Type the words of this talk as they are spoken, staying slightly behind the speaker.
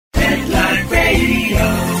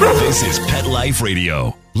This is Pet Life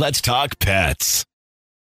Radio. Let's talk pets.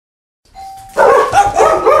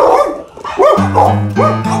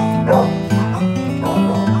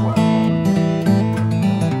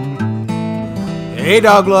 Hey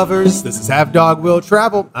dog lovers, this is Have Dog Will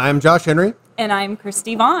Travel. I'm Josh Henry. And I'm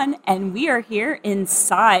Christy Vaughn, and we are here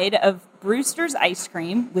inside of Brewster's Ice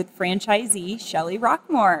Cream with franchisee Shelly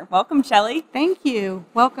Rockmore. Welcome, Shelly. Thank you.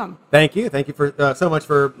 Welcome. Thank you for so much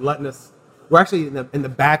for letting us. We're actually in the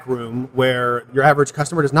back room where your average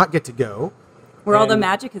customer does not get to go. Where all the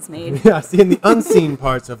magic is made. Yeah, seeing the unseen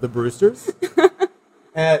parts of the Brewsters.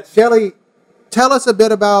 Shelly, tell us a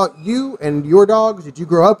bit about you and your dogs. Did you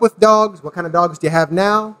grow up with dogs? What kind of dogs do you have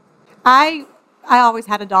now? I always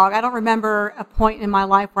had a dog. I don't remember a point in my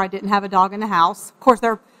life where I didn't have a dog in the house. Of course,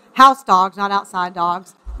 they're house dogs, not outside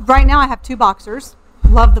dogs. Right now I have 2 boxers.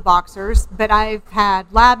 Love the boxers. But I've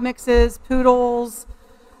had lab mixes, poodles,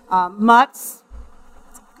 mutts.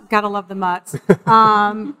 Gotta love the mutts.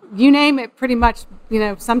 You name it, pretty much,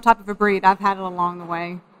 some type of a breed. I've had it along the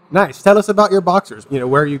way. Nice. Tell us about your boxers,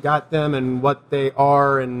 where you got them and what they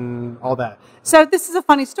are and all that. So this is a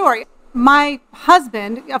funny story. My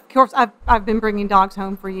husband, of course, I've been bringing dogs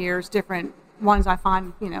home for years, different ones I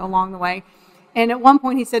find, along the way. And at one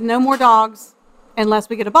point he said, no more dogs unless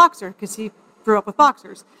we get a boxer, because he grew up with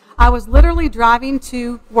boxers. I was literally driving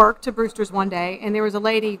to work to Brewster's one day, and there was a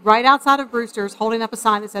lady right outside of Brewster's holding up a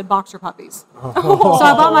sign that said boxer puppies. Oh. So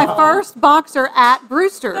I bought my first boxer at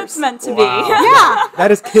Brewster's. That's meant to Wow. be. Yeah.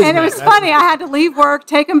 That is kismet. And it was funny. I had to leave work,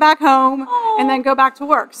 take him back home, and then go back to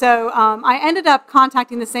work. So I ended up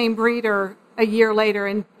contacting the same breeder a year later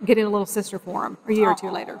and getting a little sister for him a year or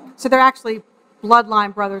 2 later. So they're actually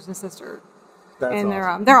bloodline brothers and sisters. That's and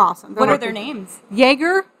awesome. they're awesome. What are their names?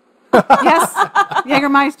 Jaeger, yes,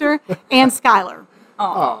 Jägermeister, and Skylar.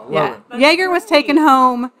 Oh, love Yeah, it. Jaeger was taken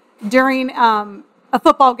home during a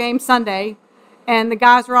football game Sunday, and the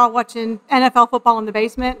guys were all watching NFL football in the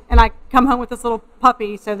basement, and I come home with this little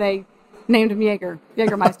puppy, so they named him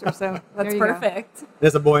Jägermeister. So That's there you go. perfect.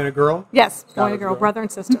 There's a boy and a girl? Yes, boy Skylar's and girl, girl. brother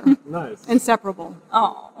and sister, Nice. inseparable.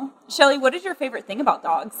 Oh, Shelly, what is your favorite thing about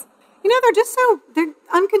dogs? They're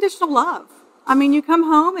unconditional love. I mean, you come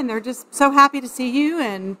home and they're just so happy to see you,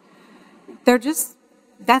 and they're just,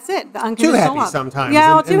 that's it, the Too unconditional happy love. sometimes.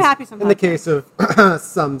 Yeah, well, too happy sometimes. In the case of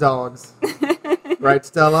some dogs. Right,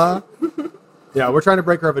 Stella? Yeah, we're trying to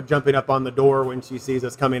break her of a jumping up on the door when she sees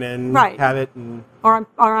us coming in. Right. Have it and Or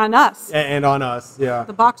on us. and on us, yeah.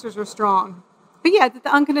 The boxers are strong. But yeah, the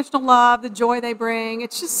unconditional love, the joy they bring,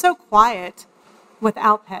 it's just so quiet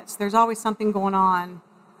without pets. There's always something going on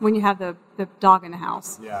when you have the dog in the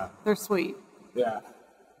house. Yeah. They're sweet. Yeah.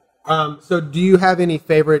 So do you have any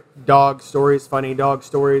favorite dog stories, funny dog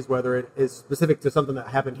stories, whether it is specific to something that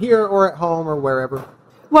happened here or at home or wherever?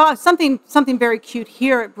 Well, something very cute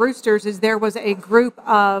here at Brewster's is there was a group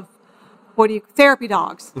of therapy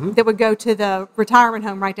dogs that would go to the retirement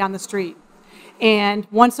home right down the street. And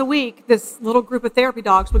once a week, this little group of therapy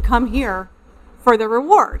dogs would come here for the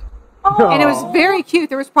reward. And it was very cute.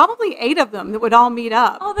 There was probably 8 of them that would all meet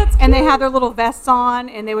up. Oh, that's And they cute. had their little vests on,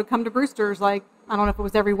 and they would come to Brewster's, I don't know if it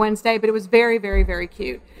was every Wednesday, but it was very, very, very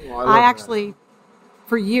cute. Oh, I love I that. actually,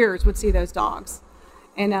 for years, would see those dogs.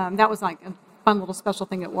 And that was like a fun little special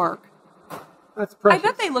thing at work. That's I precious.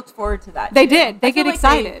 bet they looked forward to that. They too. did. They I feel get like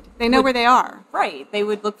excited. They know would- where they are. Right. They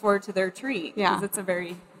would look forward to their treat. Yeah. Because it's a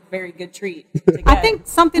very, very good treat to get. I think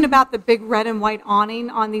something about the big red and white awning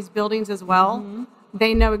on these buildings as well,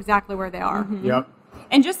 they know exactly where they are. Yep.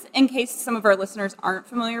 And just in case some of our listeners aren't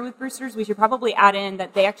familiar with Brewster's, we should probably add in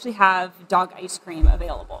that they actually have dog ice cream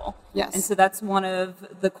available. Yes. And so that's one of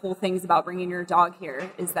the cool things about bringing your dog here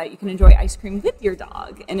is that you can enjoy ice cream with your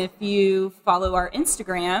dog. And if you follow our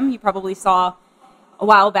Instagram, you probably saw a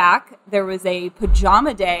while back there was a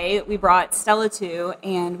pajama day that we brought Stella to,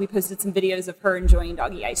 and we posted some videos of her enjoying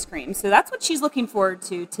doggy ice cream. So that's what she's looking forward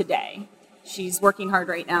to today. She's working hard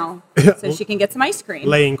right now so she can get some ice cream.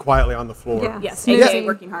 Laying quietly on the floor. Yeah. Yes, Yeah. AKA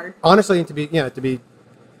working hard. Honestly, and to be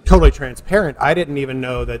totally transparent, I didn't even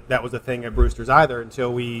know that was a thing at Brewster's either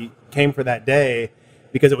until we came for that day,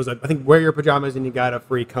 because it was I think wear your pajamas and you got a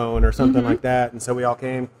free cone or something like that, and so we all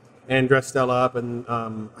came and dressed Stella up, and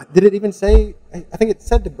did it even say? I think it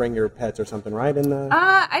said to bring your pets or something, right? In the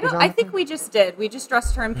I think we just did. We just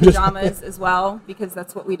dressed her in pajamas as well because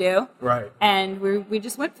that's what we do. right. And we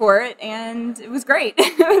just went for it, and it was great.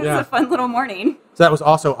 It was Yeah. a fun little morning. So that was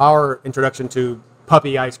also our introduction to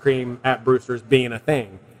puppy ice cream at Brewster's being a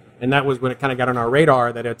thing, and that was when it kind of got on our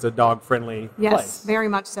radar that it's a dog-friendly Yes, place. very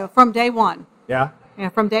much so. From day one. Yeah. Yeah,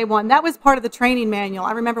 from day one. That was part of the training manual.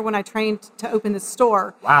 I remember when I trained to open the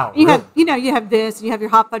store. Wow, You really? have, you have this, and you have your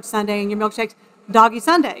hot fudge sundae and your milkshakes. Doggy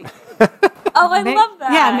Sunday. Oh, I love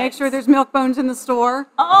that. Yeah, make sure there's milk bones in the store.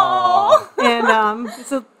 Oh. And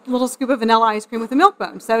it's a little scoop of vanilla ice cream with a milk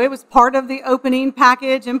bone. So it was part of the opening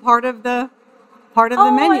package and part of the menu.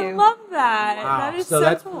 I love that. Wow. That is so so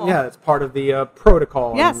that's cool. yeah, that's part of the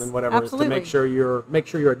protocol Yes, and whatever is to absolutely. make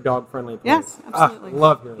sure you're a dog friendly place. Yes, absolutely.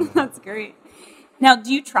 Love hearing that. That's great. Now,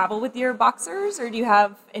 do you travel with your boxers, or do you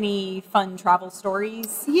have any fun travel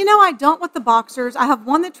stories? You know, I don't with the boxers. I have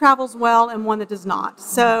one that travels well and one that does not.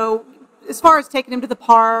 So as far as taking them to the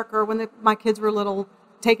park or when my kids were little,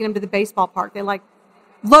 taking them to the baseball park, they like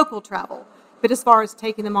local travel. But as far as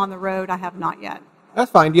taking them on the road, I have not yet.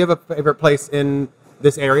 That's fine. Do you have a favorite place in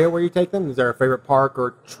this area where you take them? Is there a favorite park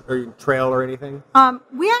or trail or anything?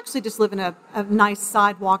 We actually just live in a nice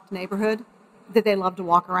sidewalked neighborhood that they love to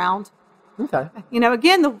walk around. Okay. You know,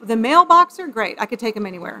 again, the male boxer, great. I could take him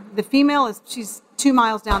anywhere. The female she's 2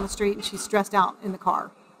 miles down the street and she's stressed out in the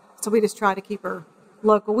car. So we just try to keep her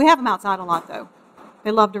local. We have them outside a lot, though. They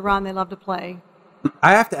love to run. They love to play.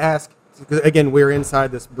 I have to ask, because again, we're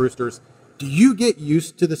inside this Brewster's. Do you get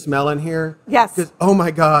used to the smell in here? Yes. Because, oh my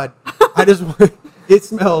God, it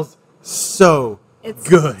smells so It's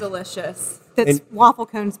good. delicious. That's And- waffle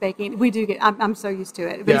cones baking. We do get. I'm so used to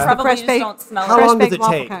it. But Yeah. it's the Probably fresh just baked. don't smell How Fresh long does baked it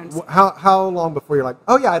waffle take? cones. How long before you're like,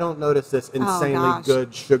 oh yeah, I don't notice this insanely gosh.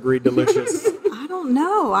 good, sugary, delicious. I don't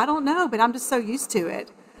know, but I'm just so used to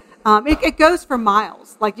it. It goes for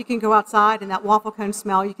miles. Like you can go outside and that waffle cone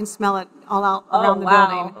smell, you can smell it all out around the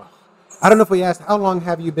building. I don't know if we asked, how long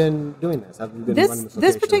have you been doing this? Have you been running This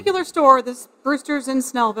location? particular store, this Brewster's in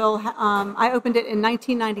Snellville, I opened it in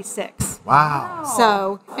 1996. Wow.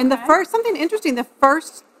 So, and something interesting, the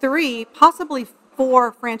first 3, possibly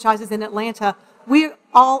 4 franchises in Atlanta, we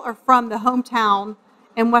all are from the hometown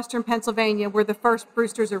in Western Pennsylvania where the first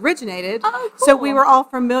Brewster's originated. Oh, cool. So we were all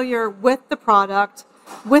familiar with the product,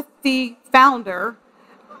 with the founder,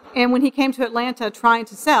 and when he came to Atlanta trying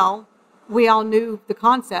to sell, we all knew the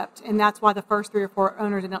concept, and that's why the first 3 or 4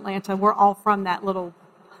 owners in Atlanta were all from that little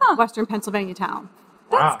Western Pennsylvania town.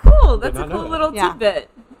 That's Wow. cool. Did That's a not know cool that. little Yeah. tidbit.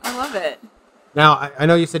 I love it. Now, I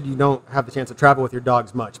know you said you don't have the chance to travel with your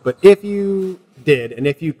dogs much, but if you did, and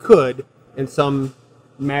if you could, in some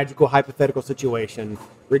magical hypothetical situation,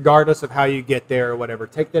 regardless of how you get there or whatever,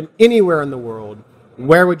 take them anywhere in the world,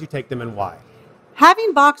 where would you take them and why?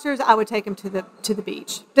 Having boxers, I would take them to the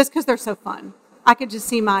beach just because they're so fun. I could just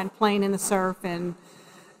see mine playing in the surf and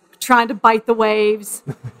trying to bite the waves.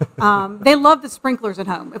 They love the sprinklers at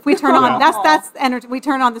home. If we turn on, that's energy. We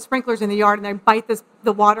turn on the sprinklers in the yard and they bite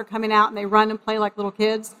the water coming out and they run and play like little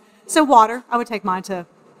kids. So water, I would take mine to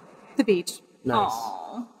the beach. Nice.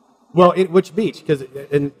 Aw. Well, which beach? Because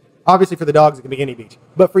obviously for the dogs it can be any beach,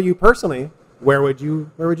 but for you personally, where would you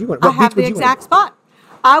want? What I beach have would the you exact spot.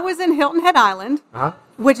 I was in Hilton Head Island, Uh-huh.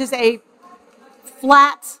 which is a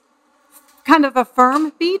flat, kind of a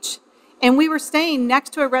firm beach. And we were staying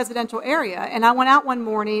next to a residential area. And I went out one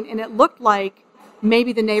morning and it looked like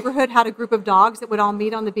maybe the neighborhood had a group of dogs that would all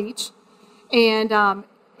meet on the beach. And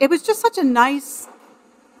it was just such a nice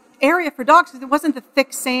area for dogs because it wasn't the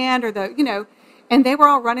thick sand or and they were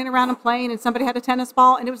all running around and playing and somebody had a tennis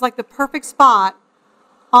ball. And it was like the perfect spot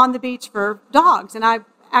on the beach for dogs. And I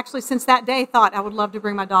actually, since that day, thought I would love to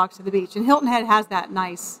bring my dogs to the beach. And Hilton Head has that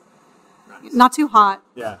nice, not too hot,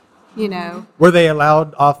 Yeah. Were they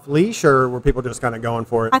allowed off leash, or were people just kind of going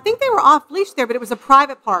for it? I think they were off leash there, but it was a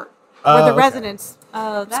private part where Oh, the okay. residents,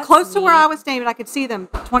 Oh, it's that's close to where neat. I was staying, but I could see them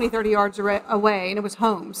 20, 30 yards away, and it was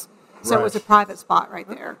homes. So it was a Right. private spot right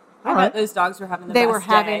there. I bet those dogs were having the They best were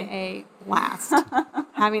having day. a blast.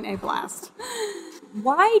 Having a blast.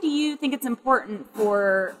 Why do you think it's important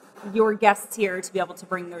for your guests here to be able to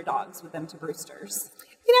bring their dogs with them to Brewster's?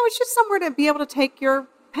 It's just somewhere to be able to take your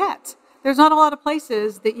pet. There's not a lot of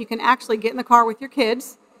places that you can actually get in the car with your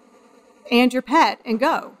kids and your pet and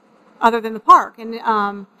go, other than the park. And,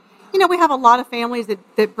 we have a lot of families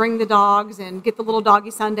that bring the dogs and get the little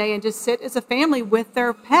doggy Sunday and just sit as a family with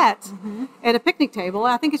their pet at a picnic table.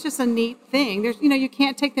 I think it's just a neat thing. There's, you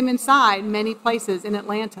can't take them inside many places in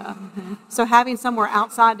Atlanta. So having somewhere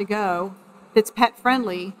outside to go that's pet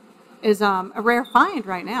friendly is a rare find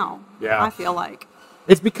right now. Yeah. I feel like.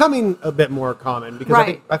 It's becoming a bit more common because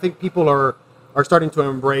Right. I think people are starting to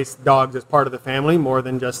embrace dogs as part of the family more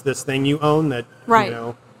than just this thing you own that Right.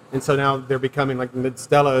 And so now they're becoming like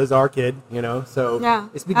Stella is our kid, so Yeah,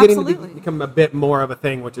 it's beginning absolutely. to become a bit more of a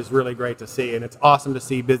thing, which is really great to see, and it's awesome to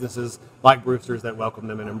see businesses like Brewster's that welcome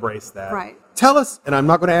them and embrace that. Right. Tell us, and I'm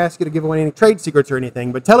not going to ask you to give away any trade secrets or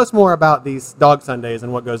anything, but tell us more about these dog Sundays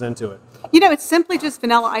and what goes into it. It's simply just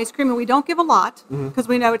vanilla ice cream, and we don't give a lot Mm-hmm. because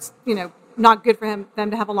we know it's, not good for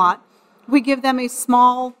them to have a lot. We give them a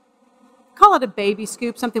small call it a baby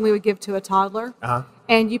scoop, something we would give to a toddler.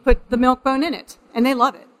 And you put the milk bone in it, and they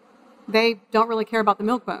love it. They don't really care about the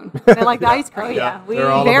milk bone. They like the ice cream. Oh, yeah. We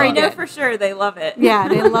very know good. for sure they love it. Yeah,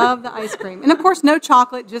 they love the ice cream. And, of course, no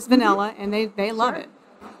chocolate, just vanilla, and they love it.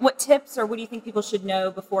 What tips or what do you think people should know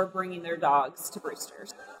before bringing their dogs to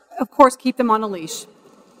Brewster's? Of course, keep them on a leash.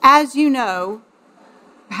 As you know,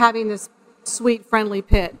 having this sweet, friendly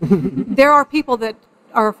pit, there are people that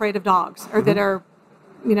are afraid of dogs or that are,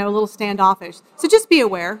 a little standoffish. So just be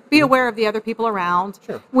aware. Be aware of the other people around.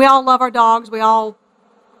 Sure. We all love our dogs. We all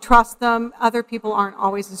trust them. Other people aren't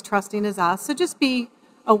always as trusting as us. So just be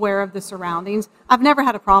aware of the surroundings. I've never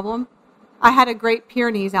had a problem. I had a Great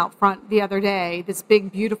Pyrenees out front the other day, this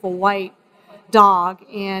big, beautiful white dog,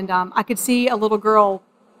 and I could see a little girl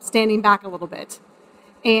standing back a little bit.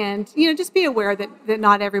 And, just be aware that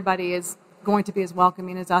not everybody is going to be as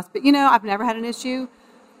welcoming as us. But, I've never had an issue.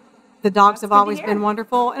 The dogs have always been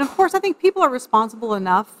wonderful. And, of course, I think people are responsible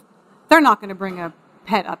enough. They're not going to bring a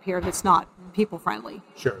pet up here that's not people-friendly.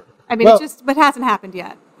 Sure. I mean, it hasn't happened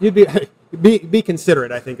yet. You'd be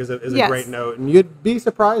considerate, I think, is a Yes. great note. And you'd be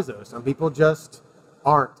surprised, though. Some people just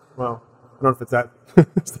aren't. Well, I don't know if it's that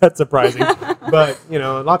it's that surprising. But,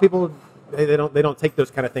 a lot of people, they don't take those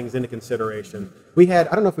kind of things into consideration. I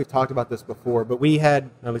don't know if we've talked about this before, but we had,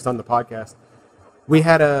 at least on the podcast, we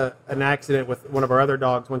had an accident with one of our other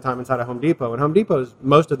dogs one time inside a Home Depot. And Home Depots,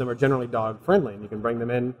 most of them are generally dog friendly, and you can bring them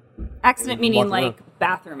in. Accident meaning like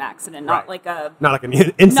bathroom accident, not like a an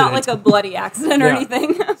incident. not like a bloody accident or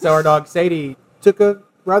anything. So our dog Sadie took a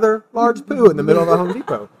rather large poo in the middle of a Home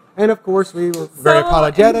Depot. And of course we were very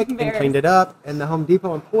apologetic and cleaned it up, and the Home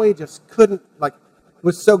Depot employee just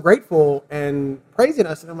was so grateful and praising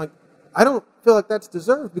us, and I'm like, I don't feel like that's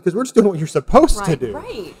deserved because we're just doing what you're supposed to do.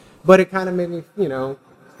 Right. But it kind of made me, kind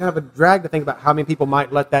of a drag to think about how many people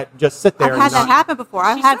might let that just sit there. I've had that happen before.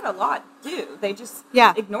 She said a lot too. They just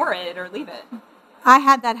ignore it or leave it. I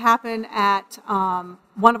had that happen at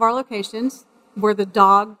one of our locations where the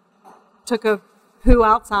dog took a poo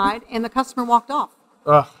outside and the customer walked off.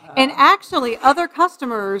 Ugh. And actually, other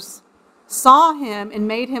customers saw him and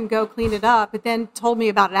made him go clean it up, but then told me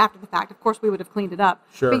about it after the fact. Of course, we would have cleaned it up.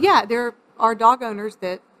 Sure. But yeah, there are dog owners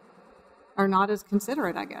that are not as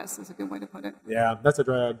considerate, I guess, is a good way to put it. Yeah, that's a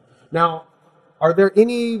drag. Now, are there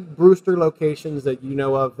any Brewster locations that you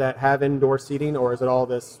know of that have indoor seating, or is it all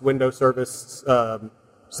this window service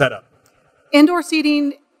setup? Indoor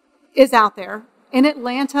seating is out there. In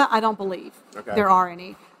Atlanta, I don't believe there are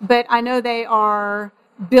any. But I know they are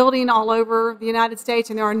building all over the United States,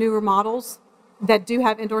 and there are newer models that do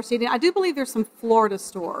have indoor seating. I do believe there's some Florida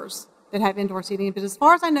stores that have indoor seating, but as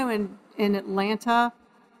far as I know in Atlanta,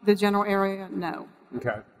 the general area, no.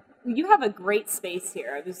 Okay. You have a great space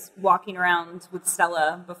here. I was walking around with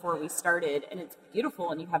Stella before we started, and it's beautiful,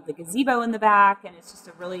 and you have the gazebo in the back, and it's just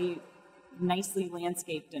a really nicely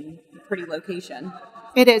landscaped and pretty location.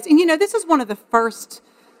 It is. And, this is one of the first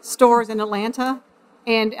stores in Atlanta,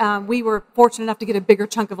 and we were fortunate enough to get a bigger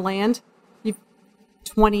chunk of land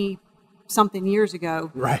 20-something years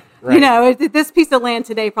ago. Right. This piece of land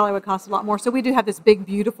today probably would cost a lot more. So we do have this big,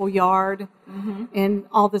 beautiful yard and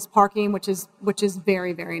all this parking, which is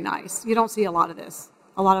very, very nice. You don't see a lot of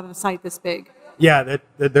a site this big. Yeah,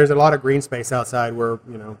 there's a lot of green space outside where,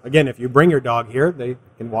 again, if you bring your dog here, they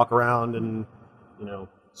can walk around and,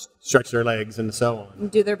 stretch their legs and so on.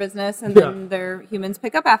 Do their business, and then their humans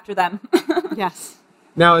pick up after them. Yes.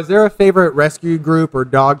 Now, is there a favorite rescue group or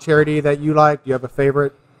dog charity that you like? Do you have a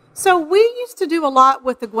favorite? So we used to do a lot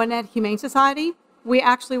with the Gwinnett Humane Society. We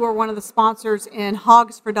actually were one of the sponsors in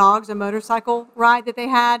Hogs for Dogs, a motorcycle ride that they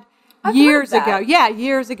had years ago. Yeah,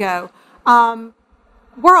 years ago.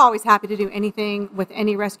 We're always happy to do anything with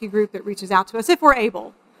any rescue group that reaches out to us if we're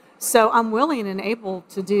able. So I'm willing and able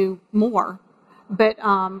to do more. But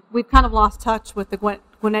we've kind of lost touch with the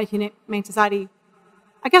Gwinnett Humane Society.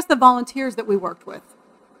 I guess the volunteers that we worked with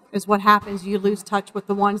is what happens. You lose touch with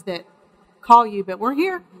the ones that call you, but we're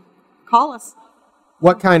here. Call us.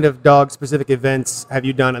 What kind of dog-specific events have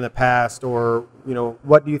you done in the past, or,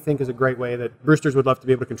 what do you think is a great way that Brewsters would love to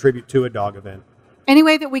be able to contribute to a dog event? Any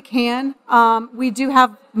way that we can. We do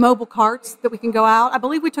have mobile carts that we can go out. I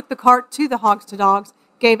believe we took the cart to the Hogs to Dogs,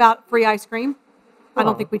 gave out free ice cream. I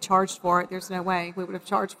don't think we charged for it. There's no way we would have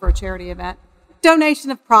charged for a charity event. Donation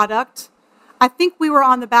of product. I think we were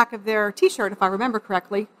on the back of their T-shirt, if I remember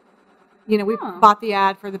correctly. We bought the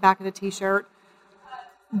ad for the back of the T-shirt.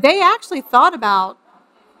 They actually thought about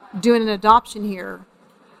doing an adoption here,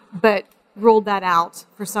 but ruled that out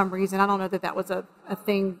for some reason. I don't know that was a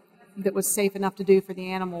thing that was safe enough to do for the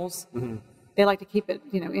animals. Mm-hmm. They like to keep it,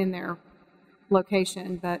 in their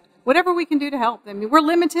location. But whatever we can do to help. I mean, we're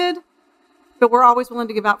limited. but we're always willing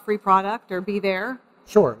to give out free product or be there.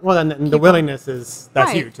 Sure. Well, then the willingness that's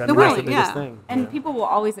Right. huge. I The mean, that's the willing, biggest yeah. thing. And Yeah. people will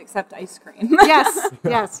always accept ice cream. Yes.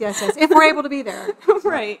 If we're able to be there.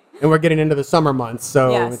 Right. And we're getting into the summer months,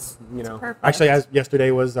 so Yes. it's perfect. actually as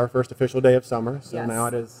yesterday was our first official day of summer, so Yes. now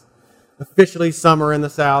it is officially summer in the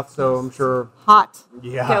South. So I'm sure, Hot.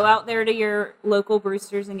 yeah, Go out there to your local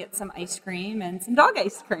Brewsters and get some ice cream and some dog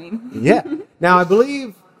ice cream. yeah. Now I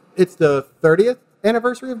believe it's the 30th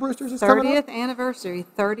anniversary of Brewsters. Is coming up? 30th anniversary,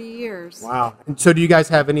 30 years. Wow. And so do you guys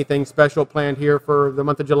have anything special planned here for the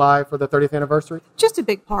month of July for the 30th anniversary? Just a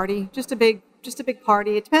big party. Just a big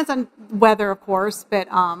party. It depends on weather, of course, but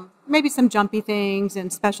maybe some jumpy things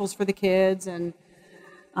and specials for the kids and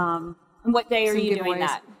And what day are Some you doing giveaways.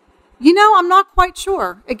 that? I'm not quite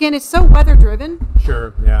sure. Again, it's so weather driven.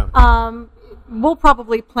 Sure. Yeah. We'll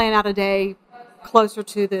probably plan out a day closer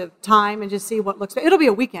to the time and just see what looks. It'll be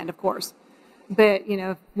a weekend, of course, but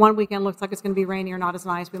if one weekend looks like it's going to be rainy or not as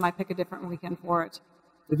nice, we might pick a different weekend for it.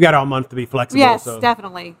 We've got all month to be flexible. Yes, so.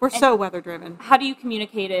 definitely. We're so weather driven. How do you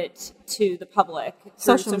communicate it to the public? Through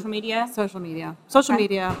social media? Social media. Social Okay.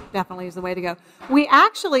 media definitely is the way to go. We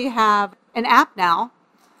actually have an app now,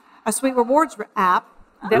 a Sweet Rewards app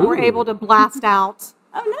that we're able to blast out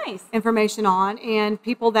Oh, nice. information on, and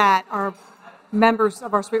people that are members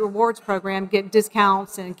of our Sweet Rewards program get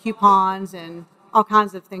discounts and coupons and all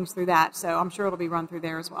kinds of things through that. So I'm sure it'll be run through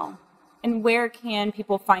there as well. And where can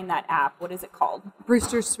people find that app? What is it called?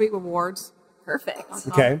 Brewster's Sweet Rewards. Perfect.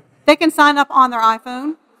 Okay. They can sign up on their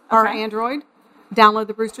iPhone or Okay. Android, download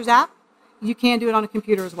the Brewster's app. You can do it on a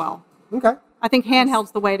computer as well. Okay. I think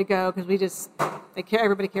handheld's the way to go because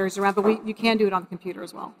everybody carries it around, but you can do it on the computer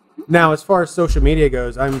as well. Now, as far as social media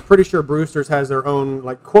goes, I'm pretty sure Brewster's has their own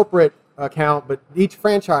corporate account, but each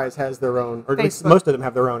franchise has their own, or at least Facebook. most of them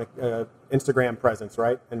have their own Instagram presence,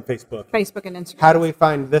 right? And Facebook. Facebook and Instagram. How do we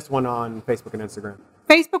find this one on Facebook and Instagram?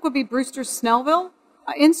 Facebook would be Brewster's Snellville.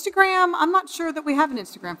 Instagram, I'm not sure that we have an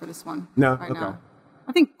Instagram for this one. No? Right Okay. now.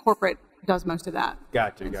 I think corporate does most of that.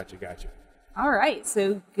 Gotcha. All right.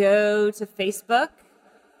 So go to Facebook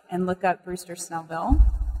and look up Brewster Snellville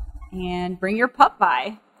and bring your pup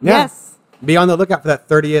by. Yeah. Yes. Be on the lookout for that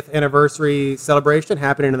 30th anniversary celebration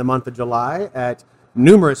happening in the month of July at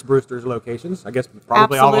numerous Brewster's locations. I guess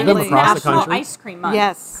probably all of them Absolutely. across the National country. Ice Cream Month.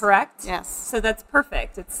 Yes. Correct? Yes. So that's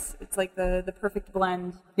perfect. It's like the perfect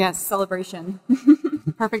blend. Yes. Celebration.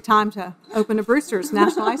 Perfect time to open a Brewster's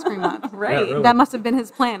National Ice Cream Month. Right. Yeah, really. That must have been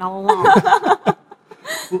his plan all along.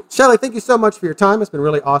 Shelley, thank you so much for your time. It's been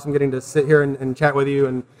really awesome getting to sit here and chat with you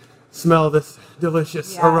and smell this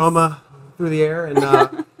delicious Yes. aroma through the air and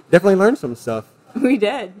definitely learn some stuff. We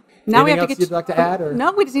did. Now we Anything have to else get you'd like to add? Or?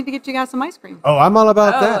 No, we just need to get you guys some ice cream. Oh, I'm all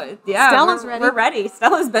about Oh, that. yeah. Stella's we're, ready. We're ready.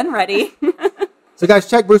 Stella's been ready. So, guys,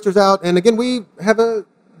 check Brewster's out. And again, we have a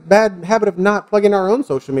bad habit of not plugging our own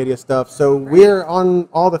social media stuff. So we're on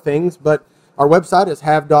all the things, but our website is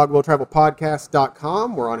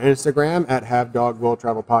havedogwilltravelpodcast.com. We're on Instagram at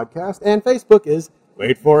havedogwilltravelpodcast. And Facebook is,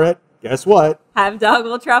 wait for it, guess what? Have Dog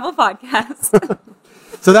Will Travel podcast.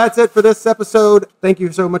 So that's it for this episode. Thank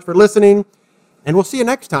you so much for listening. And we'll see you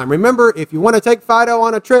next time. Remember, if you want to take Fido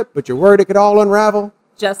on a trip, but you're worried it could all unravel,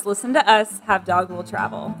 Just listen to us. Have Dog Will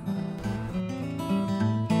Travel.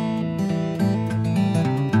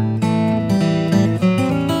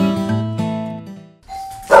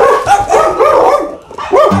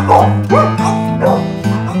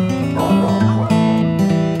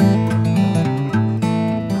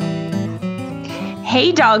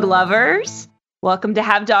 Hey, dog lovers. Welcome to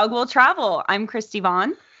Have Dog Will Travel. I'm Christy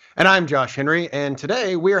Vaughn. And I'm Josh Henry, and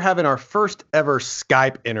today we are having our first ever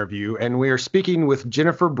Skype interview, and we are speaking with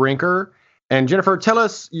Jennifer Brinker. And Jennifer, tell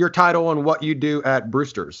us your title and what you do at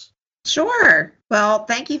Brewster's. Sure. Well,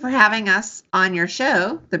 thank you for having us on your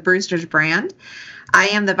show, the Brewster's brand. I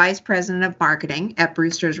am the Vice President of Marketing at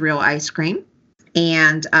Brewster's Real Ice Cream,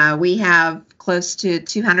 and we have close to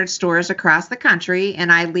 200 stores across the country,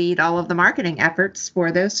 and I lead all of the marketing efforts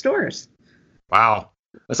for those stores. Wow,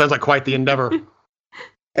 that sounds like quite the endeavor.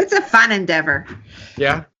 It's a fun endeavor.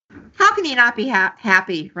 Yeah? How can you not be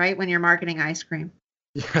happy, right, when you're marketing ice cream,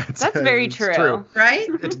 Yeah, That's very true. right?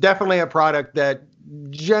 It's definitely a product that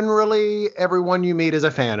generally everyone you meet is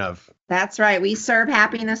a fan of. That's right. We serve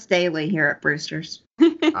happiness daily here at Brewster's.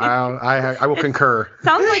 I will concur.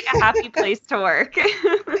 Sounds like a happy place to work.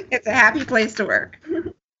 It's a happy place to work.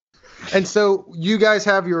 And so you guys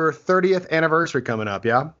have your 30th anniversary coming up,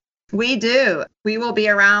 yeah? We do. We will be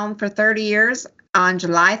around for 30 years on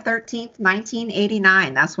July 13th,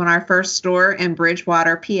 1989. That's when our first store in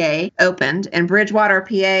Bridgewater, PA opened. And Bridgewater,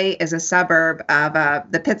 PA is a suburb of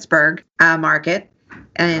the Pittsburgh market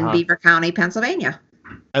in Beaver County, Pennsylvania.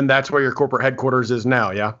 And that's where your corporate headquarters is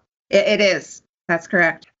now, yeah? It is. That's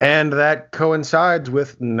correct. And that coincides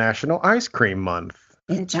with National Ice Cream Month.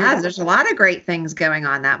 It does. There's a lot of great things going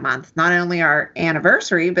on that month. Not only our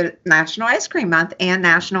anniversary, but National Ice Cream Month and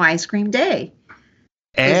National Ice Cream Day.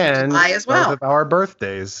 And July as well. both of our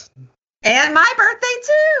birthdays. And my birthday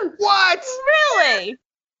too. What? Really?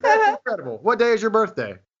 That's incredible. What day is your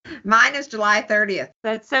birthday? Mine is July 30th.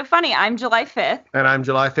 That's so funny. I'm July 5th. And I'm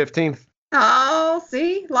July 15th. Oh,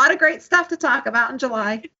 see? A lot of great stuff to talk about in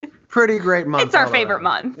July. Pretty great month. It's our all favorite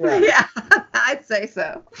around. month. Yeah, I'd say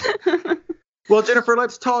so. Well, Jennifer,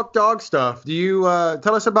 let's talk dog stuff. Do you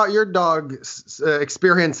tell us about your dog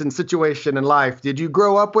experience and situation in life? Did you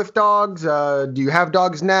grow up with dogs? Do you have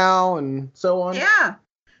dogs now and so on? Yeah.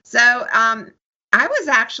 So I was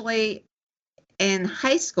actually in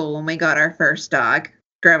high school when we got our first dog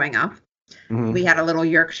growing up. Mhm. We had a little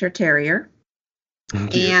Yorkshire Terrier.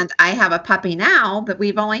 And I have a puppy now that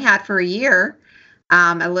we've only had for a year,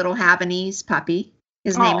 a little Havanese puppy.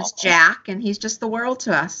 His name is Aw. Jack, and he's just the world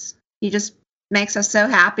to us. He just makes us so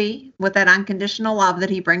happy with that unconditional love that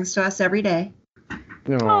he brings to us every day.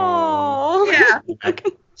 Oh. Yeah.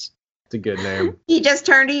 It's a good name. He just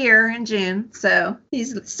turned a year in June, so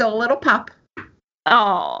he's still a little pup.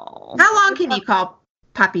 Oh. How long can you call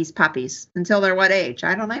puppies puppies? Until they're what age?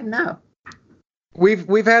 I don't even know.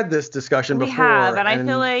 We've had this discussion We before. have, and I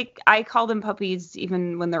feel like I call them puppies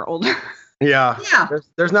even when they're older. Yeah. Yeah.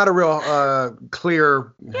 There's not a real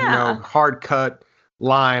clear, Yeah. hard cut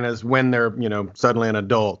line as when they're, suddenly an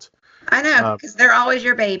adult. I know, because they're always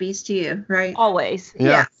your babies to you, right? Always. Yeah.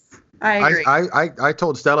 Yes, I agree. I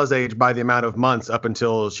told Stella's age by the amount of months up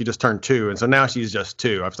until she just turned 2, and so now she's just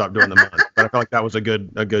 2. I've stopped doing the months, but I felt like that was a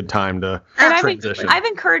good time to And transition. I've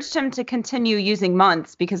encouraged him to continue using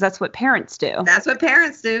months because that's what parents do, That's what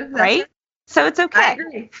parents do. That's right? what- So it's I okay.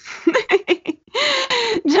 agree.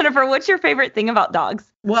 Jennifer, what's your favorite thing about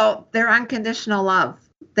dogs? Well, they're unconditional love.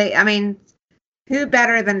 Who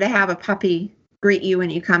better than to have a puppy greet you when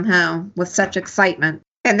you come home with such excitement?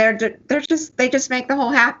 And they just make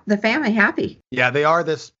the family happy. Yeah, they are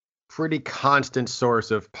this pretty constant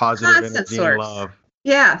source of positive Constant energy source. and love.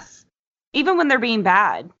 Yes. Even when they're being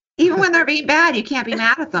bad. Even when they're being bad, you can't be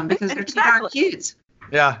mad at them because they're too darn Exactly. cute.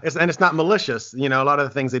 Yeah, it's not malicious. A lot of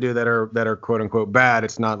the things they do that are quote unquote bad,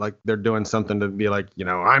 it's not like they're doing something to be like,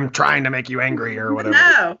 I'm trying to make you angry or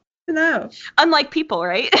whatever. No. Unlike people,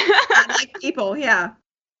 right? Unlike people, yeah.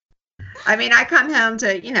 I come home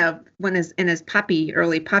to, when in his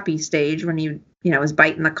early puppy stage, when he, was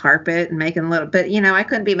biting the carpet and making I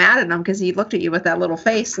couldn't be mad at him because he looked at you with that little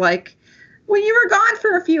face like, well, you were gone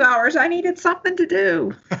for a few hours. I needed something to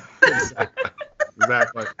do.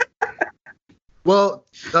 Exactly. Well,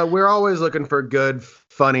 we're always looking for good,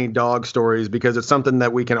 funny dog stories because it's something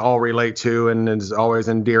that we can all relate to and is always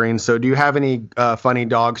endearing. So do you have any funny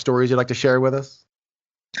dog stories you'd like to share with us?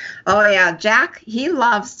 Oh, yeah. Jack, he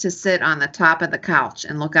loves to sit on the top of the couch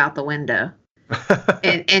and look out the window.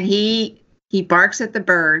 and he barks at the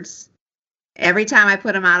birds. Every time I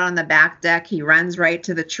put him out on the back deck, he runs right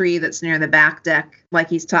to the tree that's near the back deck like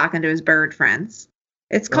he's talking to his bird friends.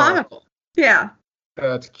 It's comical. Yeah.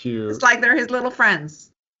 That's cute. It's like they're his little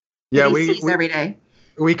friends. Yeah, that he sees every day.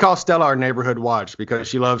 We call Stella our neighborhood watch because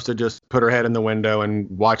she loves to just put her head in the window and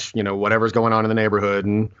watch, whatever's going on in the neighborhood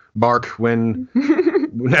and bark when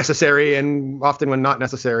necessary and often when not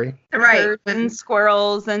necessary. Right. Birds and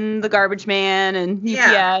squirrels and the garbage man and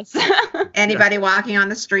Yeah. UPS. Anybody walking on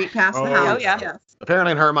the street past the house. Oh, yeah. Yes.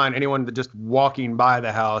 Apparently, in her mind, anyone that just walking by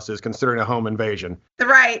the house is considering a home invasion.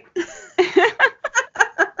 Right.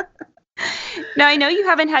 Now, I know you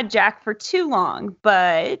haven't had Jack for too long,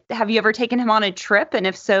 but have you ever taken him on a trip? And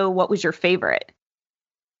if so, what was your favorite?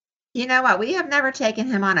 You know what? We have never taken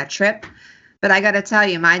him on a trip, but I got to tell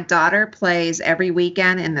you, my daughter plays every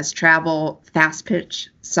weekend in this travel fast pitch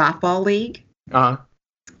softball league, Uh-huh.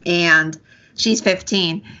 and she's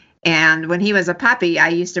 15. And when he was a puppy, I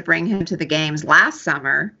used to bring him to the games last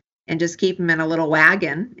summer and just keep him in a little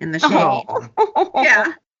wagon in the shade.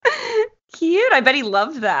 Yeah, Cute. I bet he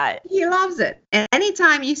loved that. he loves it. And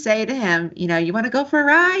anytime you say to him, you want to go for a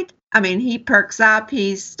ride? He perks up.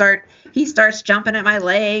 He starts jumping at my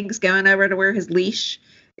legs, going over to where his leash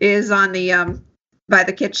is on the by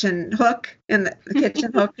the kitchen hook and the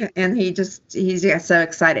kitchen hook, and he's so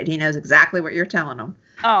excited. He knows exactly what you're telling him.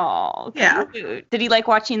 Oh, Yeah. cute. Did he like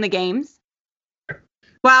watching the games?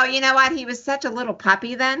 Well, you know what? He was such a little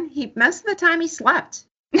puppy then. Most of the time he slept.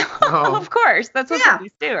 Oh. Of course. That's what Yeah.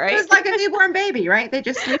 puppies do, right? It was like a newborn baby, right? They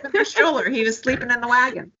just sleep in their stroller. He was sleeping in the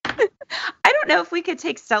wagon. I don't know if we could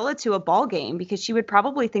take Stella to a ball game because she would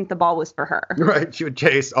probably think the ball was for her. Right. She would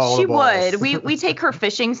chase all She the balls. would. We take her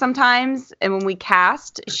fishing sometimes, and when we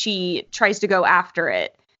cast, she tries to go after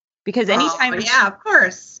it because anytime yeah, of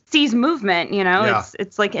course. she sees movement, Yeah.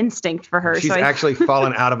 it's like instinct for her. She's So actually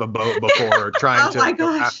fallen out of a boat before trying my to go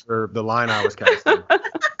gosh. after the line I was casting.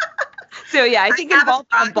 So yeah, I think haven't involved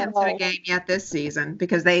brought a them to a ball. game yet this season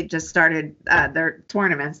because they just started their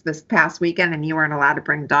tournaments this past weekend, and you weren't allowed to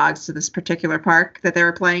bring dogs to this particular park that they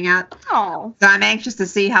were playing at. Oh, So I'm anxious to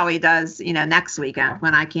see how he does, next weekend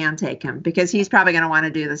when I can take him, because he's probably going to want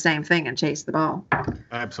to do the same thing and chase the ball.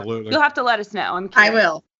 Absolutely. you'll have to let us know. I'm I curious.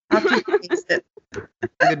 will. I'll keep you posted.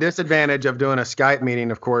 The disadvantage of doing a Skype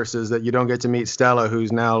meeting, of course, is that you don't get to meet Stella,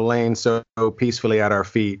 who's now laying so peacefully at our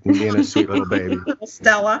feet and being a sweet little baby.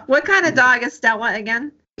 Stella. What kind of dog is Stella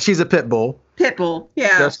again? She's a pit bull. Pit bull.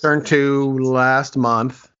 Yeah. Just turned 2 last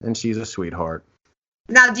month, and she's a sweetheart.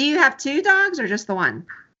 Now, do you have 2 dogs or just the one?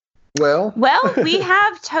 Well, Well, we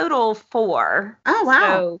have total 4. Oh, wow.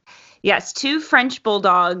 So, yes, 2 French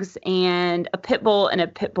bulldogs and a pit bull and a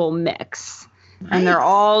pit bull mix. And they're Nice.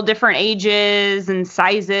 all different ages and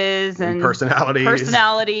sizes and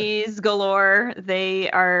personalities. galore. They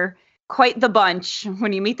are quite the bunch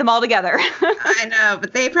when you meet them all together. For I know,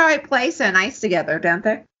 but they probably play so nice together, don't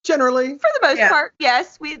they? Generally. the most Yeah. part,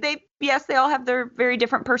 yes. They all have their very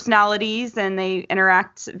different personalities and they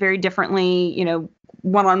interact very differently,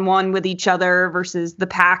 one-on-one with each other versus the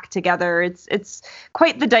pack together. It's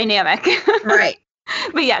quite the dynamic. Right.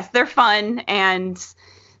 But yes, they're fun and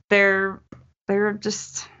they're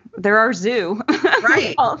our zoo.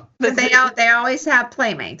 Right. Oh, the But they zoo. always have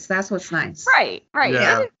playmates. That's what's nice. Right.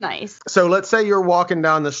 Yeah. It is nice. So let's say you're walking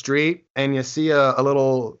down the street and you see a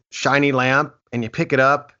little shiny lamp and you pick it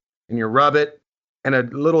up and you rub it and a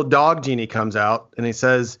little dog genie comes out and he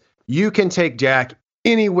says, you can take Jack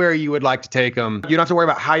anywhere you would like to take him. You don't have to worry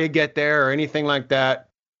about how you get there or anything like that.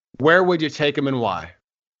 Where would you take him and why?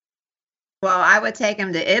 Well, I would take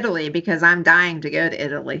him to Italy because I'm dying to go to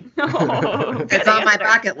Italy. Oh, It's good on my answer.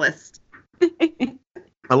 bucket list.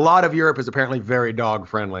 A lot of Europe is apparently very dog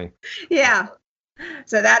friendly. Yeah.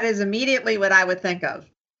 So that is immediately what I would think of.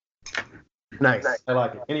 Nice. I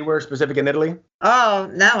like it. Anywhere specific in Italy? Oh,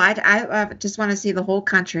 no, I just want to see the whole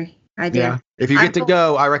country. I do. Yeah. If you get to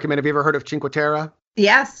go, I recommend. Have you ever heard of Cinque Terre?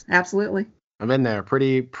 Yes, absolutely. I've been there.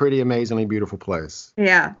 Pretty amazingly beautiful place.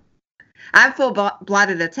 Yeah. I'm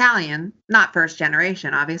full-blooded Italian, not first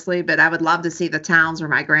generation, obviously, but I would love to see the towns where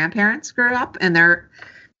my grandparents grew up, and they're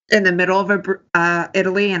in the middle of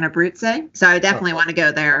Italy and Abruzzo. So I definitely want to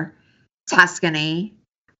go there. Tuscany.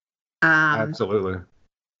 Absolutely.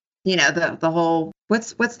 The whole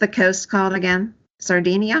what's the coast called again?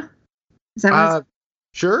 Sardinia? Is that what it's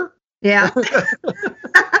Sure. Yeah. So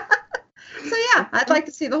yeah, I'd like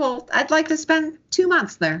to see I'd like to spend 2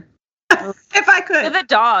 months there. If I could. With a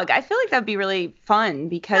dog, I feel like that'd be really fun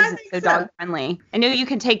because I it's so think so. dog friendly. I know you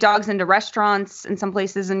can take dogs into restaurants in some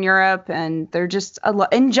places in Europe, and they're just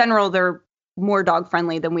in general they're more dog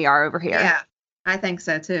friendly than we are over here. Yeah, I think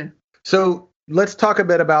so too. So let's talk a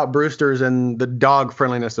bit about Brewsters and the dog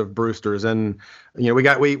friendliness of Brewsters. And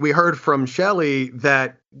we heard from Shelly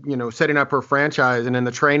that setting up her franchise and in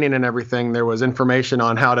the training and everything, there was information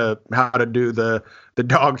on how to do the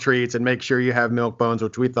dog treats and make sure you have milk bones,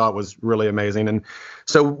 which we thought was really amazing. And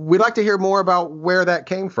so we'd like to hear more about where that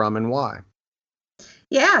came from and why.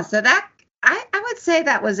 Yeah, so that I would say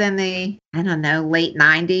that was in the late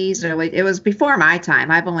 90s or it was before my time.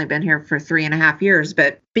 I've only been here for 3.5 years,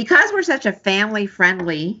 but because we're such a family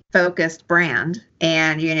friendly focused brand,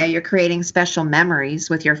 and you're creating special memories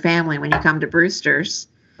with your family when you come to Brewster's.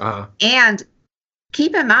 And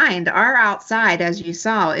keep in mind, our outside, as you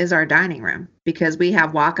saw, is our dining room because we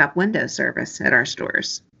have walk-up window service at our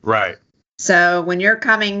stores. Right. So when you're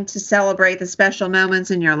coming to celebrate the special moments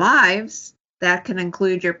in your lives, that can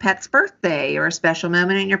include your pet's birthday or a special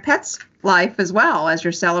moment in your pet's life as well as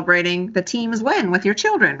you're celebrating the team's win with your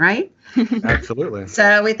children, right? Absolutely.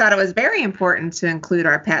 So we thought it was very important to include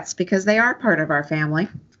our pets because they are part of our family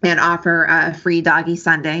and offer a free doggy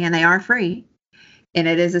sundae, and they are free. And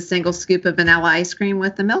it is a single scoop of vanilla ice cream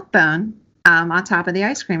with the milk bone on top of the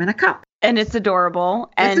ice cream in a cup. And it's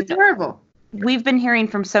adorable. And It's adorable. we've been hearing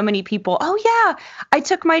from so many people, oh yeah, I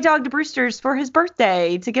took my dog to Brewster's for his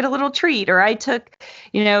birthday to get a little treat, or I took,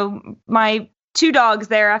 my 2 dogs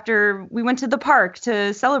there after we went to the park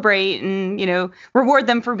to celebrate and, reward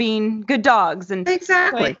them for being good dogs. And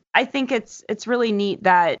Exactly. so I think it's really neat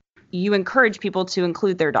that you encourage people to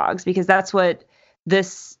include their dogs, because that's what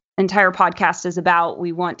this entire podcast is about.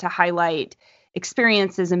 We want to highlight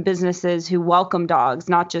experiences and businesses who welcome dogs,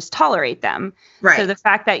 not just tolerate them. Right. So the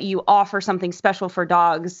fact that you offer something special for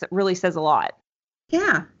dogs really says a lot.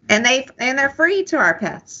 Yeah, and they're free to our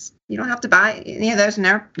pets. You don't have to buy. There's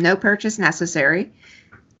no purchase necessary.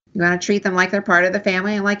 You want to treat them like they're part of the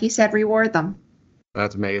family, and like you said, reward them.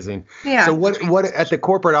 That's amazing. Yeah. So what at the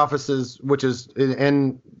corporate offices, which is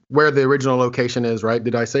in where the original location is, right?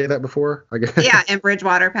 Did I say that before? Yeah, in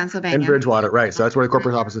Bridgewater, Pennsylvania. In Bridgewater, right. So that's where the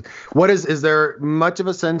corporate office is. Is there much of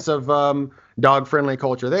a sense of dog-friendly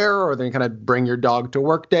culture there, or then kind of bring your dog to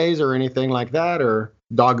work days or anything like that, or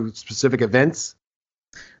dog-specific events?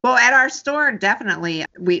 Well, at our store, definitely,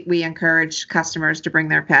 we encourage customers to bring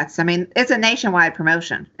their pets. I mean, it's a nationwide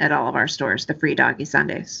promotion at all of our stores, the Free Doggy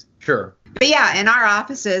Sundays. Sure. But yeah, in our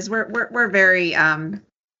offices, we're very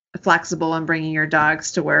flexible in bringing your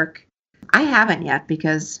dogs to work. I haven't yet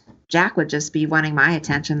because Jack would just be wanting my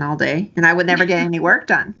attention all day, and I would never get any work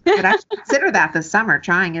done. But I should consider that this summer,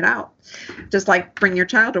 trying it out, just like bring your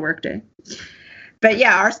child to work day. But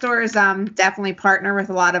yeah, our stores definitely partner with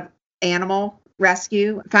a lot of animal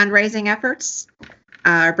rescue fundraising efforts.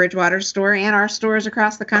 Our Bridgewater store and our stores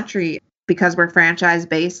across the country, because we're franchise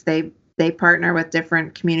based, they partner with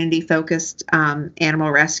different community focused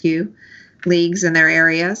animal rescue leagues in their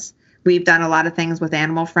areas. We've done a lot of things with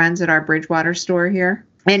Animal Friends at our Bridgewater store here,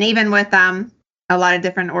 and even with a lot of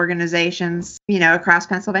different organizations, across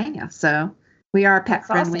Pennsylvania. So we are a pet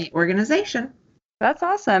friendly organization. That's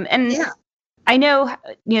awesome. And yeah. I know,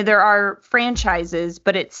 there are franchises,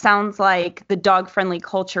 but it sounds like the dog-friendly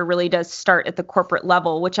culture really does start at the corporate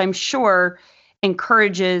level, which I'm sure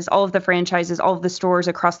encourages all of the franchises, all of the stores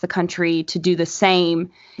across the country to do the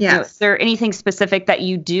same. Yes. Is there anything specific that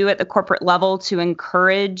you do at the corporate level to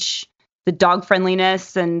encourage the dog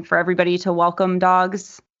friendliness and for everybody to welcome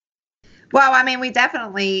dogs? Well, I mean, we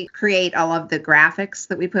definitely create all of the graphics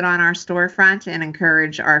that we put on our storefront and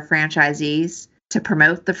encourage our franchisees to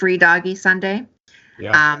promote the Free Doggy Sunday.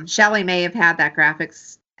 Yeah. Shelly may have had that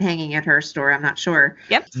graphics hanging at her store. I'm not sure.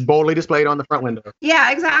 Yep. Boldly displayed on the front window.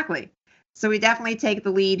 Yeah, exactly. So we definitely take the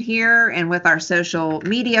lead here, and with our social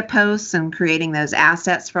media posts and creating those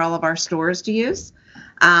assets for all of our stores to use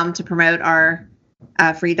to promote our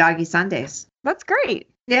Free Doggy Sundays. That's great.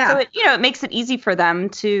 Yeah. So it makes it easy for them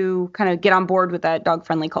to kind of get on board with that dog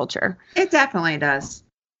friendly culture. It definitely does.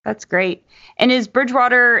 That's great. And is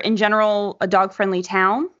Bridgewater in general a dog-friendly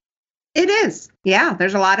town? It is. Yeah,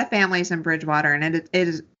 there's a lot of families in Bridgewater, and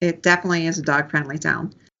it definitely is a dog-friendly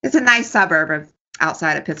town. It's a nice suburb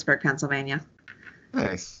outside of Pittsburgh, Pennsylvania.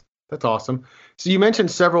 Nice. That's awesome. So you mentioned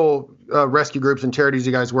several rescue groups and charities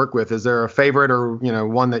you guys work with. Is there a favorite or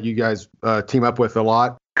one that you guys team up with a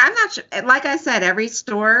lot? I'm not sure. Like I said, every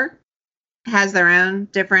store has their own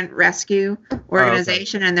different rescue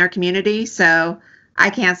organization in their community, so I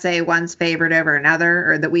can't say one's favored over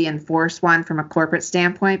another or that we enforce one from a corporate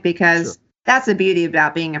standpoint, because that's the beauty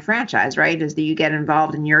about being a franchise, right? Is that you get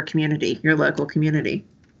involved in your community, your local community.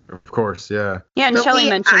 Of course, yeah. Yeah, and Shelly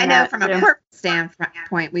mentioned I know that, from a corporate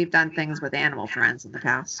standpoint, we've done things with Animal Friends in the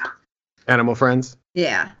past. Animal Friends?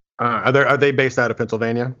 Yeah. Are they based out of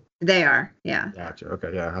Pennsylvania? They are, yeah. Gotcha.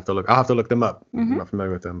 Okay, yeah. I'll have to look them up. I'm not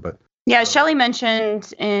familiar with them, but yeah, Shelly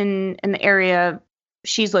mentioned in the area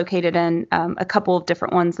she's located in a couple of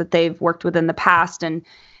different ones that they've worked with in the past, and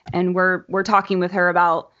we're talking with her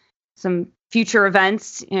about some future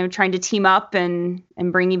events, trying to team up and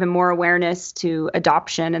bring even more awareness to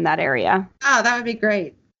adoption in that area. Oh, that would be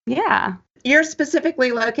great. Yeah. You're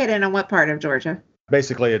specifically located in what part of Georgia?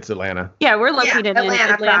 basically it's Atlanta. Yeah, we're located in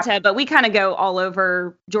Atlanta, proper. but we kind of go all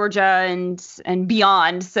over Georgia and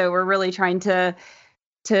beyond. So we're really trying to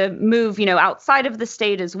move, outside of the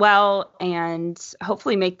state as well, and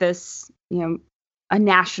hopefully make this, a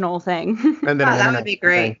national thing. And then that would be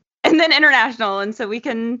great. And then international, and so we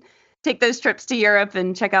can take those trips to Europe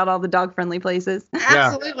and check out all the dog-friendly places.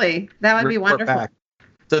 Absolutely, that would be Report wonderful. back.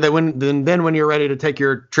 So that when you're ready to take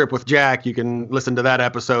your trip with Jack, you can listen to that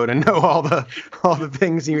episode and know all the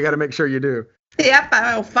things you got to make sure you do. Yep,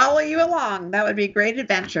 I will follow you along. That would be a great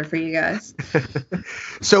adventure for you guys.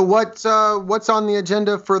 So what's on the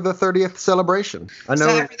agenda for the 30th celebration? I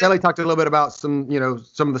know Kelly talked a little bit about some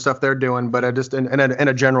of the stuff they're doing, but just in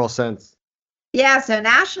a general sense. Yeah, so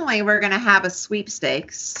nationally we're going to have a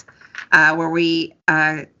sweepstakes where we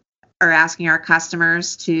are asking our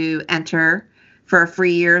customers to enter for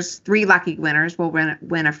 3 lucky winners will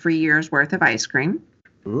win a free year's worth of ice cream.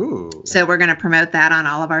 Ooh. So we're going to promote that on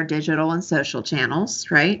all of our digital and social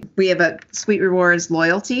channels, right? We have a Sweet Rewards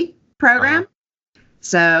loyalty program.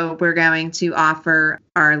 So we're going to offer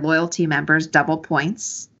our loyalty members double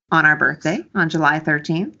points on our birthday on July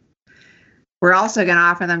 13th. We're also going to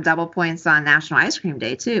offer them double points on National Ice Cream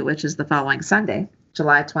Day too, which is the following Sunday,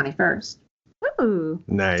 July 21st. Ooh.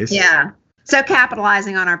 Nice. Yeah. So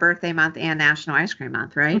capitalizing on our birthday month and National Ice Cream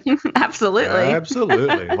Month, right? Absolutely.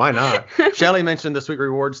 Absolutely. Why not? Shelly mentioned the Sweet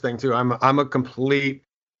Rewards thing too. I'm a complete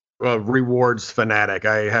rewards fanatic.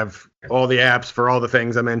 I have all the apps for all the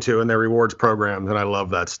things I'm into and their rewards programs, and I love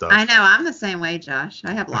that stuff. I know. I'm the same way, Josh.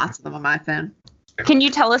 I have lots of them on my phone. Can you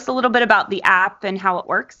tell us a little bit about the app and how it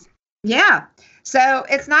works? Yeah. So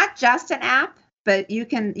it's not just an app, but you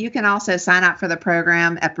can also sign up for the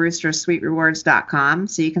program at brewstersweetrewards.com.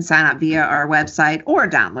 So you can sign up via our website or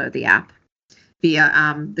download the app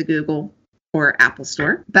via the Google or Apple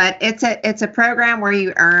Store. But it's a program where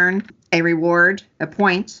you earn a reward, a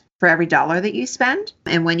point for every $1 that you spend.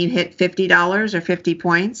 And when you hit $50 or 50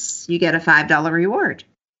 points, you get a $5 reward.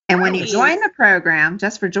 And when you join the program,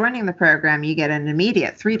 just for joining the program, you get an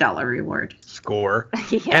immediate $3 reward. Score.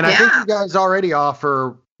 Yeah. And I think you guys already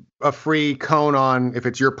offer a free cone on if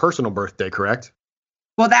it's your personal birthday, correct?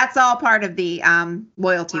 Well, that's all part of the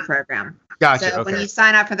loyalty program. Gotcha. So Okay. when you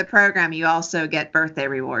sign up for the program, you also get birthday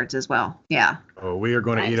rewards as well. Yeah. Oh, we are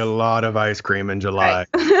going to Nice. eat a lot of ice cream in July.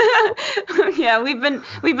 Yeah, we've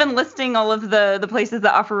been listing all of the places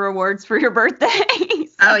that offer rewards for your birthday.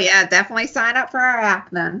 Oh, yeah. Definitely sign up for our app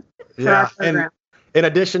then. For our Yeah. program. And in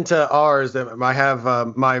addition to ours, I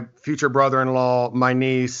have my future brother-in-law, my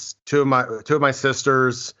niece, two of my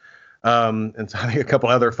sisters, and so I think a couple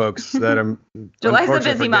other folks that I'm July's a unfortunately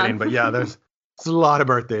busy forgetting. month. But yeah, there's a lot of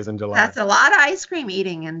birthdays in July. That's a lot of ice cream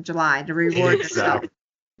eating in July to reward yourself.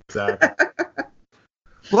 Exactly.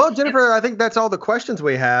 Well, Jennifer, I think that's all the questions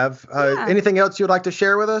we have. Yeah. Anything else you'd like to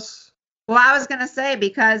share with us? Well, I was going to say,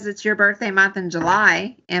 because it's your birthday month in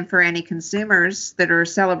July, and for any consumers that are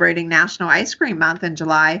celebrating National Ice Cream Month in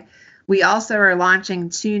July, we also are launching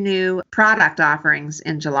 2 new product offerings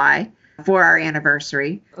in July for our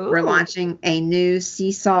anniversary. We're Ooh. launching a new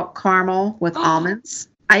sea salt caramel with almonds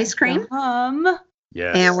ice cream,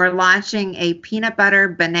 Yes. and we're launching a peanut butter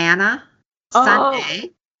banana Oh.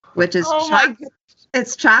 sundae, which is Oh my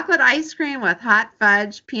it's chocolate ice cream with hot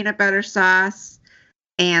fudge, peanut butter sauce,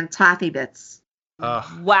 and toffee bits.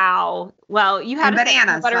 Wow. Well, you had And a peanut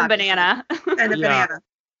bananas, butter and obviously. banana. And a Yeah. banana.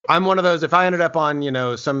 I'm one of those. If I ended up on,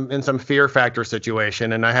 some Fear Factor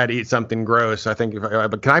situation and I had to eat something gross, I think,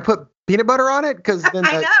 but can I put peanut butter on it? Because then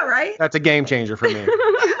I know, right? that's a game changer for me.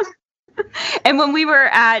 And when we were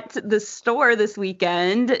at the store this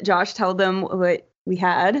weekend, Josh told them what we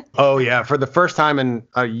had. Oh yeah, for the first time in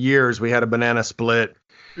years, we had a banana split,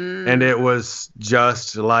 and it was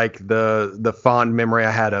just like the fond memory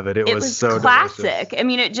I had of it. It was so classic. delicious. I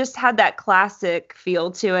mean, it just had that classic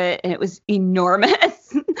feel to it, and it was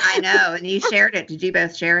enormous. I know. And you shared it. Did you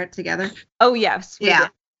both share it together? Oh, yes. We Yeah.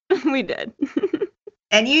 did. We did.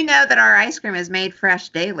 And you know that our ice cream is made fresh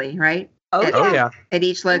daily, right? Oh, It- Oh yeah. At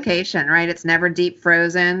each location, right? It's never deep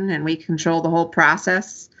frozen, and we control the whole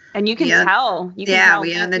process. And you can Yeah. tell. You can Yeah, tell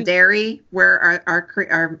we own the we- dairy where our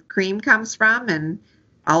cream comes from, and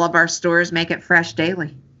all of our stores make it fresh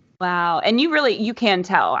daily. Wow. And you can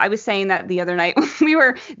tell. I was saying that the other night when we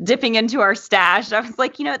were dipping into our stash. I was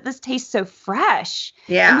like, this tastes so fresh.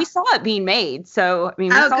 And Yeah. we saw it being made. So, I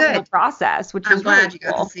mean, we Oh, saw the whole good. process, which I'm was glad really you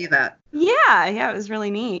got cool. to see that. Yeah, it was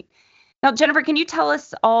really neat. Now, Jennifer, can you tell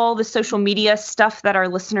us all the social media stuff that our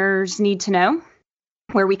listeners need to know?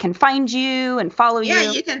 Where we can find you and follow Yeah,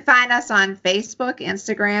 you? you can find us on Facebook,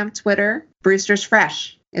 Instagram, Twitter. Brewster's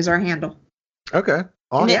Fresh is our handle. Okay. And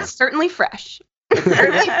Awesome. it's certainly fresh.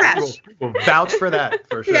 Certainly fresh. We'll vouch for that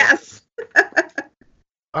for sure. Yes.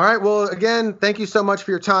 All right. Well, again, thank you so much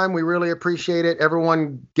for your time. We really appreciate it.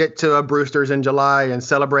 Everyone get to a Brewster's in July and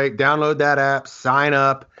celebrate. Download that app. Sign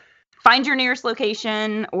up. Find your nearest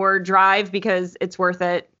location or drive because it's worth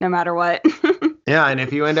it no matter what. Yeah. And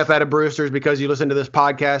if you end up at a Brewster's because you listen to this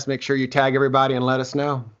podcast, make sure you tag everybody and let us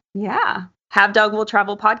know. Yeah. Have Dog Will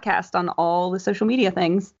Travel podcast on all the social media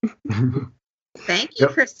things. Thank you,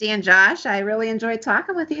 Yep. Christy and Josh. I really enjoyed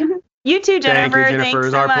talking with you. You too, Jennifer. Thank you, Jennifer. Thanks It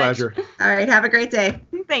was so our much. pleasure. All right. Have a great day.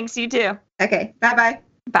 Thanks, you too. Okay. Bye-bye.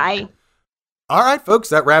 Bye. All right, folks,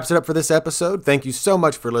 that wraps it up for this episode. Thank you so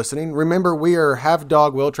much for listening. Remember, we are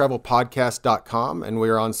HaveDogWillTravelPodcast.com, and we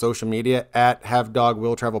are on social media at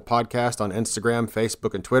HaveDogWillTravelPodcast on Instagram,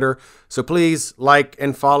 Facebook, and Twitter. So please like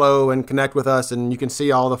and follow and connect with us, and you can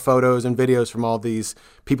see all the photos and videos from all these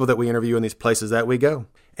people that we interview in these places that we go.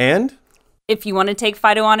 And If you want to take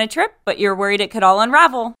Fido on a trip, but you're worried it could all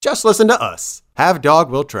unravel, just listen to us. Have Dog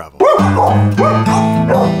Will Travel.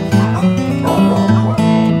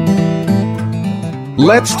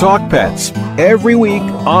 Let's Talk Pets, every week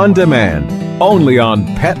on demand, only on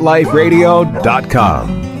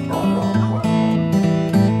PetLifeRadio.com.